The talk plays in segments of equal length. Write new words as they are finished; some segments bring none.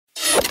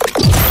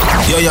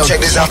Yo, check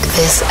this out.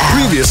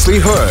 Previously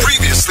heard.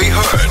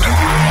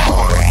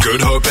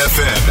 Good Hope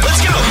FM.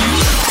 Let's go.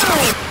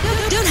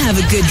 Don't have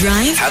a good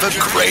drive. Have a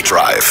great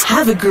drive.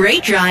 Have a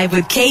great drive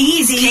with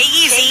K-Easy.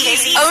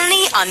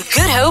 Only on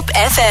Good Hope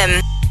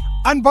FM.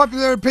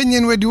 Unpopular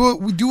opinion, we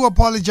do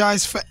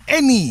apologize for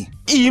any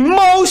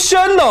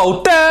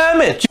emotional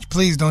damage.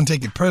 Please don't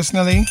take it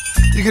personally.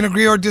 You can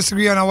agree or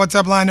disagree on our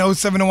WhatsApp line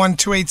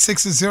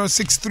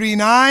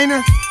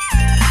 0701-286-0639.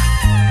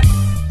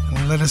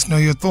 And let us know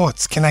your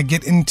thoughts. Can I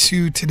get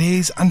into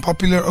today's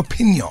unpopular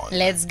opinion?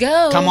 Let's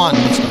go. Come on.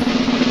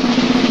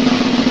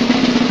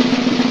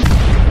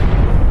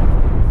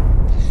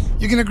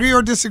 You can agree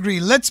or disagree.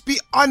 Let's be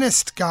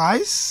honest,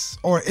 guys.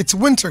 Or it's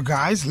winter,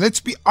 guys. Let's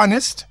be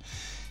honest.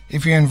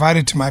 If you're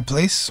invited to my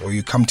place or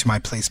you come to my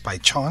place by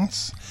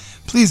chance,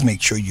 please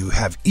make sure you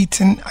have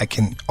eaten. I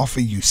can offer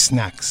you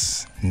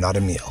snacks, not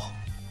a meal.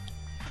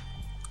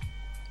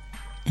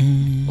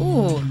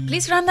 Ooh,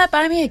 please run that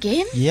by me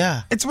again.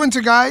 Yeah. It's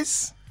winter,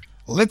 guys.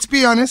 Let's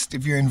be honest.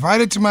 If you're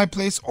invited to my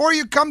place or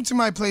you come to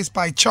my place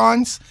by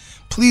chance,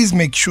 please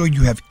make sure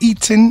you have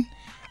eaten.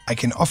 I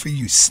can offer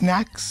you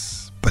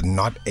snacks, but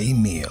not a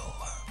meal.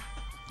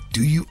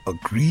 Do you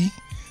agree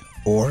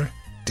or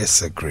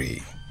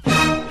disagree?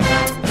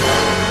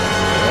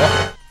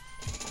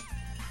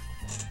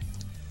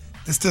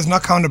 This does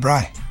not count a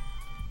braai.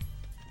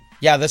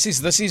 Yeah, this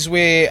is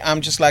where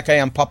I'm just like, hey,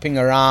 I'm popping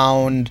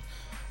around,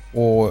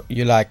 or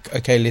you're like,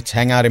 okay, let's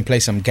hang out and play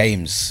some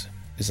games.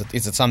 Is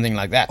it something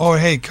like that? Or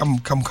hey,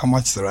 come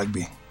watch the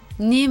rugby.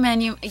 Nee,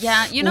 man, you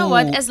know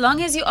what? As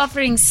long as you're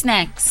offering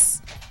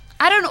snacks,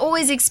 I don't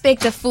always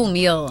expect a full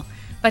meal,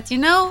 but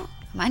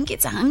man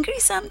gets hungry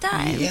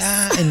sometimes.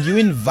 Yeah, and you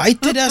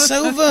invited us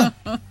over.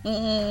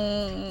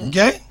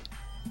 Okay?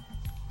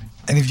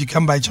 And if you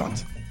come by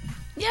chance?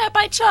 Yeah,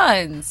 by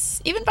chance.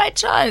 Even by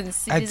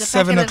chance. At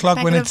 7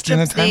 o'clock when it's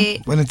dinner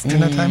time? When it's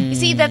dinner time? You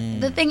see,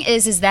 the thing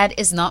is that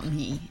is not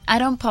me. I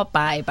don't pop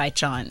by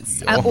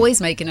chance. I always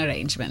make an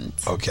arrangement.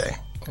 Okay.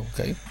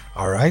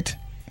 All right.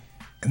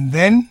 And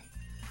then,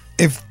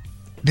 if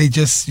they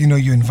just, you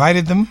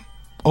invited them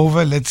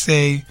over, let's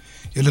say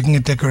you're looking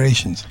at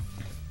decorations.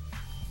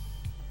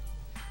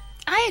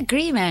 I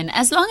agree, man.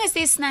 As long as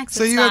there's snacks,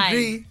 so it's you fine.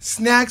 agree,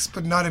 snacks,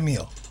 but not a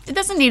meal. It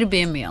doesn't need to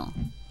be a meal.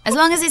 As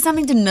long as there's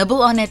something to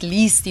nibble on at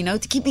least, to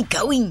keep me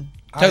going.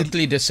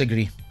 Totally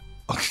disagree.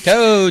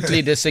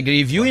 Totally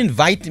disagree. If you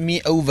invite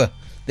me over,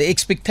 the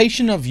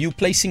expectation of you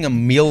placing a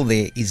meal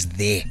there is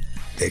there.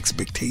 The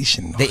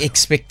expectation. The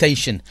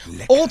expectation.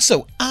 Lekker.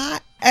 Also,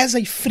 as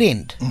a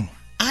friend,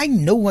 I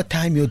know what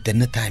time your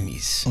dinner time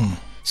is.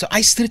 So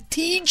I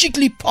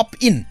strategically pop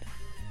in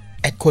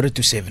at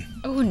 6:45.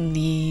 Oh,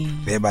 nee.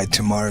 There by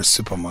tomorrow's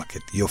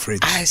supermarket, your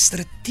fridge. I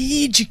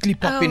strategically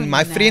pop in.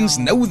 My friends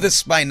know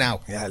this by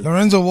now. Yeah,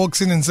 Lorenzo walks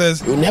in and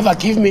says, "You never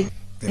give me."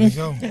 There we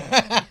go.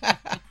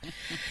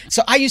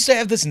 So I used to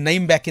have this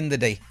name back in the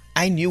day.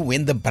 I knew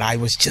when the braai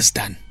was just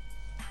done,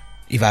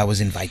 if I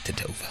was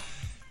invited over.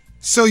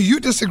 So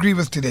you disagree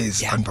with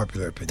today's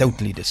unpopular opinion?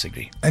 Totally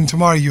disagree. And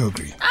tomorrow you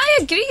agree? I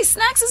agree.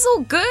 Snacks is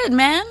all good,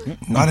 man.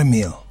 Not a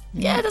meal.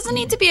 Yeah, it doesn't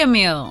need to be a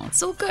meal.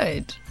 It's all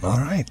good. All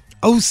right.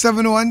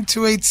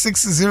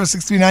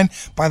 0712860639.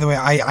 By the way,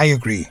 I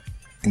agree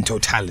in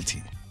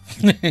totality.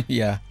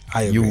 Yeah,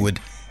 I agree. You would.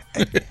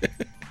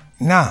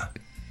 Nah,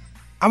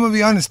 I'm going to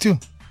be honest too.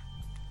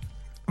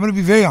 I'm going to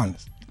be very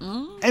honest.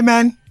 Hey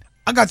man,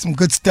 I got some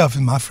good stuff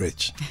in my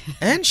fridge.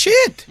 And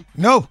shit.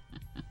 No.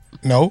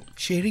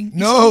 Sharing is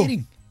No.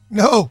 caring.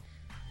 No.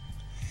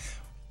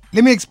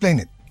 Let me explain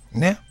it.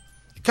 Nah?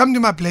 You come to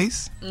my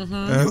place.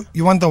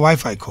 You want the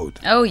Wi-Fi code.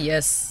 Oh,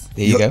 yes.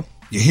 There you go.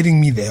 You're hitting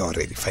me there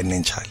already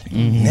financially.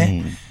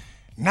 Nah?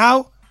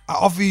 Now, I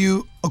offer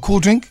you a cool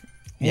drink,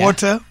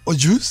 water or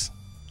juice.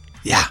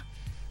 Yeah.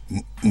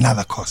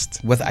 Another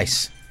cost. With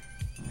ice.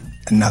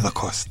 Another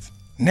cost.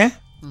 Nah?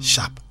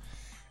 Sharp.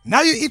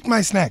 Now you eat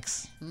my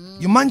snacks.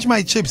 You munch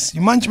my chips.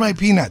 You munch my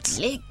peanuts.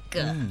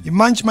 Lekker. You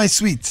munch my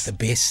sweets. The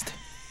best.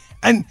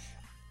 And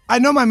I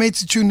know my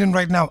mates are tuned in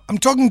right now. I'm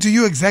talking to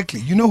you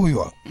exactly. You know who you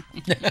are.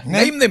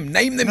 Name them,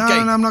 No,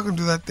 Kate. no, I'm not going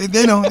to do that.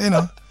 They know.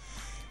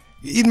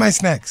 You eat my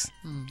snacks.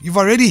 You've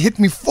already hit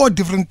me 4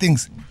 different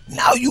things.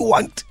 Now you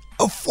want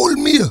a full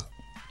meal.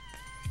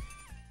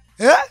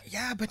 Yeah?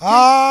 Yeah, but you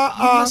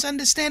must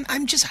understand,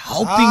 I'm just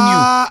helping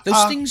you.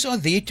 Those things are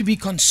there to be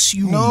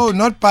consumed. No,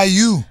 not by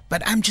you.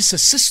 But I'm just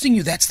assisting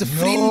you. That's the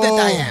friend that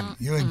I am.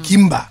 You're a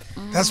gimba.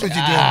 That's what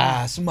you're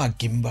doing. Suma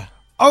gimba.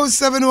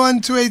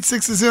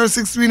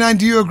 0712860639.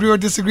 Do you agree or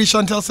disagree?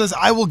 Chantel says,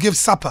 I will give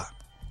supper.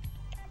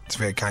 It's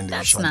very kind of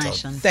That's you, Chantal.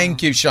 nice, Chantal.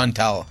 Thank you,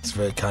 Chantal. It's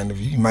very kind of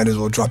you. You might as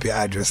well drop your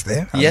address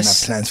there. I Yes. don't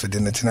have plans for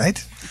dinner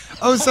tonight.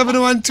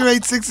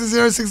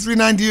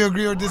 0712860639. Do you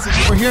agree or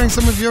disagree? We're hearing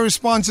some of your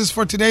responses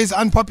for today's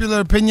unpopular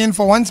opinion.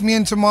 For once, me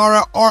and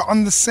Tamara are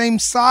on the same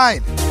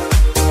side.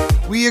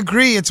 We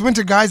agree. It's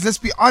winter, guys. Let's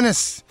be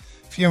honest.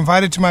 If you're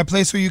invited to my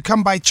place or you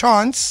come by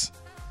chance,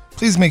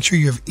 please make sure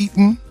you have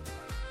eaten.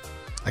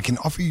 I can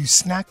offer you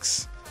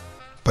snacks,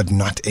 but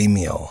not a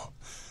meal.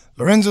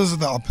 Lorenzo's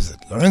the opposite.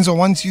 Lorenzo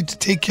wants you to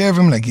take care of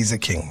him like he's a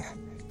king.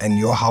 and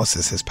your house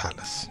is his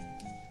palace.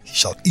 He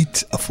shall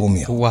eat a full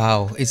meal.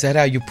 Wow, is that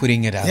how you're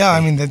putting it out? Yeah,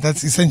 there? I mean,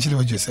 that's essentially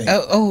what you're saying.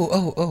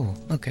 Oh,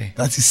 okay.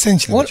 That's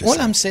essentially what you're All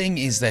saying. I'm saying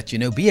is that,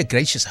 be a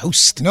gracious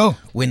host. No.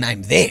 When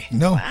I'm there.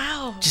 No.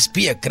 Wow. Just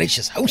be a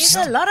gracious host.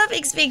 There's a lot of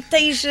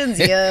expectations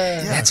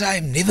here. That's why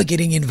I'm never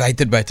getting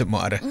invited by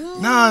tomorrow.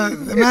 Nah,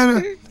 the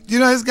man,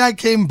 this guy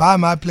came by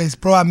my place,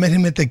 bro. I met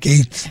him at the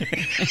gate.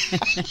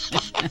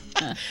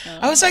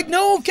 I was like,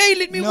 no, okay,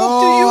 let me No,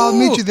 walk to you. I'll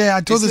meet you there.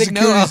 I told It's the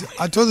like, no. security.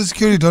 I told the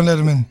security, don't let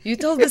him in. You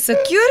told the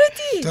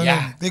security? Don't Yeah.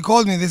 let him. They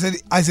called me.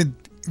 I said,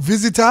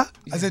 visitor.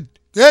 I said,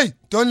 hey,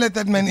 don't let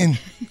that man in.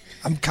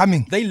 I'm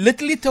coming. They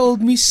literally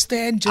told me,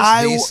 stand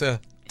just there, sir.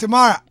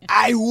 Tomorrow,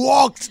 I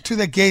walked to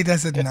the gate. I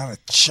said, not a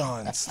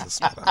chance. This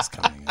brother's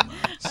coming in.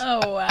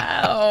 Oh,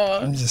 wow.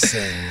 I'm just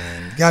saying,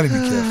 man. You gotta be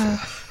careful.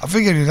 I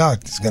figured it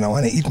out. He's gonna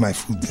want to eat my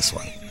food, this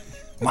one.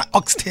 My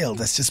oxtail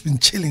that's just been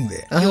chilling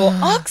there. Your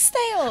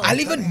oxtail.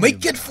 I'll even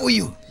make it for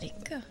you.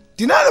 Lekker.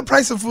 Do you know the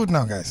price of food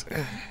now, guys?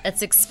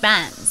 It's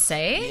expands,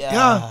 eh?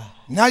 Yeah.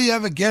 Now you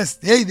have a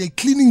guest. Hey, they're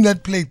cleaning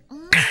that plate.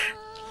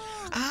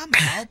 I'm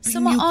helping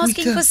Someone you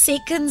asking quicker. for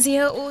seconds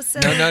here also.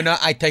 No.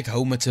 I take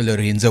home to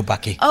Lorenzo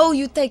Bakkie. Oh,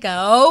 you take a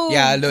home.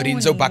 Yeah,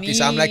 Lorenzo Bakkie.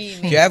 So I'm like,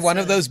 do you have one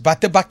of those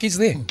butter buckies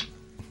there?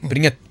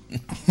 Bring it.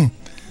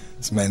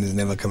 This man is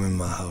never coming in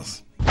my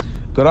house.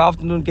 Good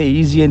afternoon,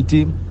 Easy and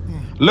team.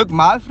 Look,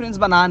 my friends,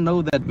 but I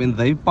know that when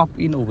they pop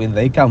in or when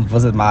they come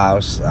visit my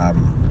house,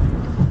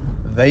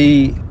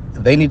 they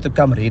need to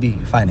come ready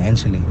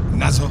financially,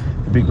 Nazo.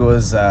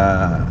 because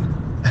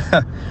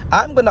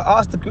I'm gonna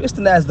ask the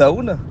question as the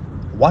owner: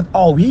 what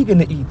are we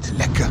gonna eat?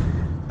 Lekker.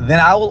 Then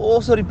I will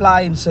also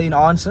reply and say an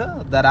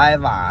answer that I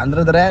have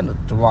 100 rand,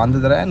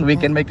 200 rand. We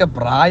can make a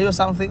braai or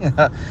something.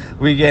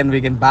 we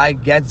can buy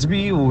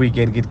Gatsby, or we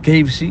can get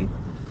KFC.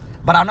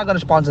 But I'm not gonna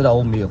sponsor the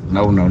whole meal.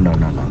 No.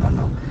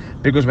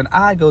 Because when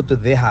I go to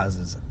their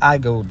houses, I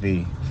go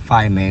there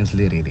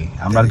financially ready.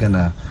 I'm not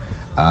gonna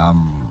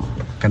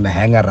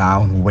hang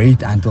around,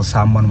 wait until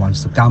someone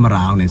wants to come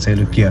around and say,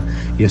 look here,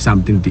 here's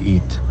something to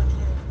eat.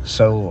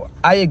 So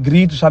I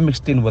agree to some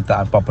extent with the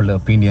unpopular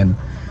opinion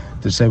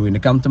to say when you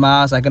come to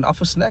my house, I can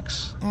offer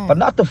snacks, but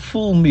not the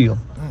full meal.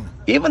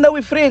 Even though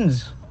we're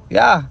friends,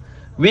 yeah,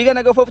 we're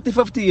gonna go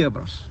 50-50 here,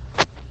 bros.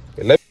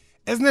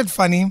 Isn't it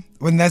funny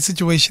when that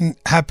situation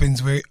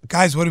happens where,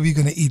 guys, what are we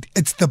going to eat?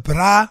 It's the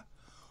bra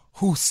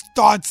who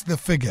starts the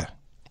figure.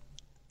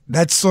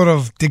 That sort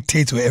of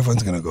dictates where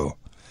everyone's going to go.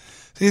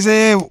 So you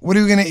say, hey, what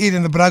are we going to eat?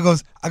 And the bra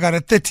goes, I got a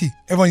 30.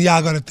 Everyone, yeah,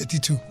 I got a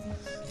 32.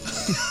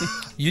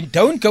 You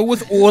don't go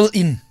with all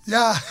in.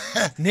 Yeah.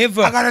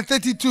 Never. I got a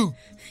 32.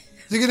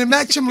 You're going to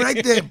match him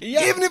right there.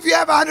 Yeah. Even if you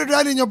have 100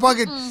 rand in your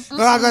pocket.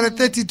 No, I got a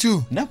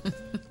 32. No.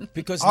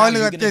 Because I now only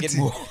you're got going to get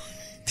 30. more.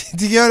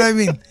 Do you get what I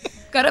mean?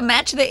 Gotta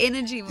match the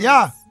energy. Man.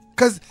 Yeah,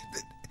 because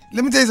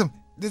let me tell you something.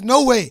 There's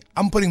no way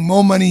I'm putting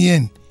more money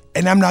in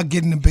and I'm not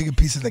getting a bigger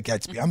piece of the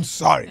Gatsby. I'm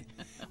sorry.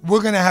 We're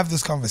going to have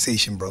this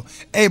conversation, bro.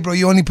 Hey, bro,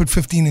 you only put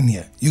 15 in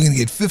here. You're going to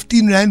get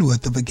 15 rand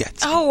worth of a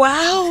Gatsby. Oh,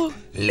 wow.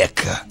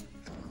 Lekker.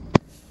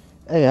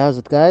 Hey, how's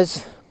it,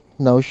 guys?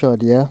 No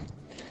short, yeah.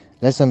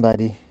 Listen,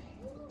 buddy.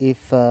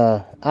 If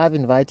I've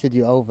invited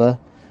you over,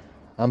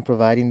 I'm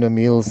providing the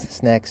meals,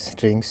 snacks,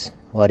 drinks,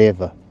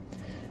 whatever.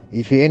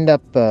 If you end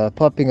up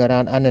popping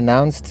around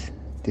unannounced,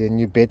 then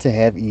you better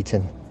have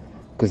eaten,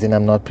 because then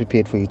I'm not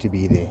prepared for you to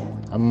be there.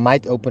 I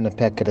might open a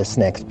packet of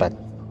snacks, but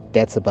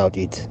that's about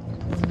it.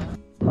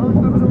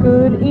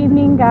 Good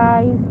evening,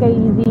 guys,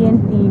 KZ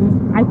and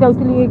team. I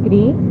totally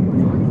agree.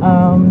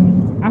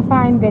 I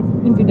find that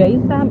in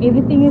today's time,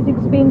 everything is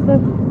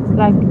expensive.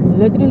 Like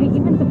literally,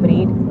 even the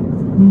bread.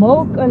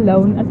 Milk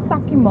alone, a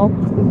sake milk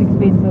is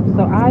expensive.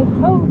 So I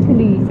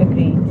totally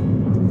agree.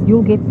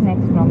 You'll get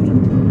snacks from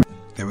me.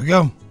 There we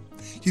go.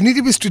 You need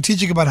to be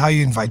strategic about how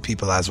you invite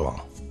people as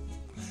well.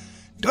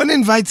 Don't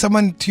invite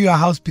someone to your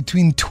house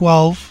between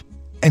 12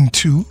 and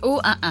 2 Oh,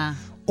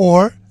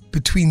 or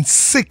between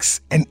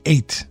 6 and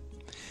 8.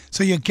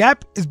 So your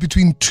gap is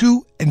between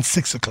 2 and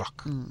 6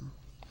 o'clock.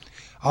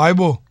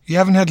 Aibo, you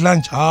haven't had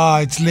lunch.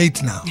 It's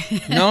late now.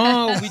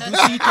 No, we do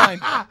tea time.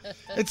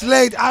 It's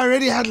late. I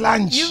already had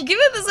lunch. You've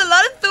given this a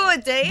lot of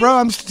thought, eh? Bro,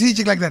 I'm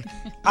strategic like that.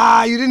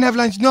 You didn't have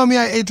lunch. No, me,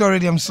 I ate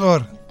already. I'm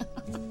sorry.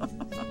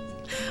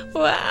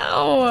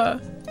 Wow.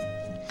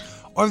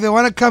 Or if they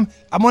want to come,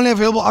 I'm only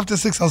available after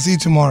 6. I'll see you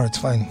tomorrow. It's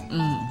fine.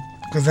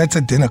 Because that's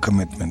a dinner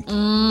commitment.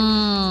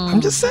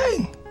 I'm just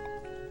saying.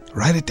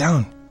 Write it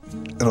down.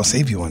 It'll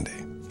save you one day.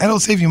 And it'll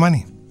save you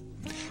money.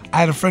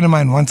 I had a friend of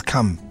mine once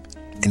come,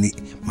 and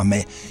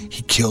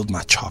he killed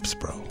my chops,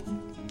 bro.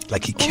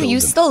 Like he killed You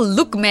them. still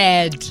look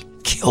mad.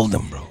 Killed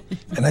them, bro.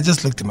 And I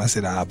just looked at him. I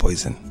said,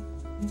 poison.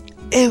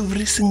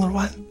 Every single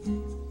one.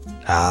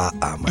 My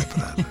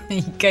brother.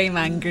 He came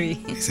hungry.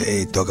 He said,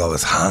 hey, dog, I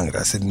was hungry.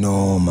 I said,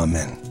 no, my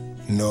man.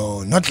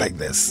 No, not like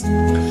this.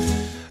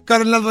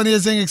 Got another one here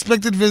saying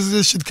expected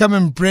visitors should come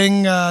and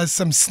bring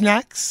some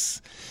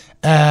snacks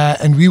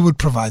and we would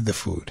provide the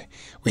food.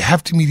 We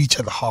have to meet each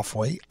other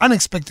halfway.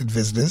 Unexpected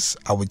visitors,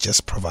 I would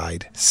just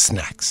provide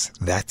snacks.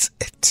 That's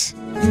it.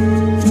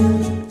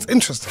 It's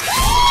interesting.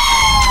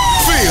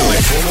 Feel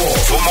it.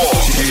 For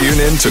more, tune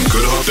in to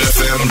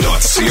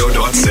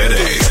goodhopefm.co.za.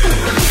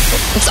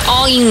 It's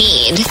all you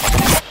need.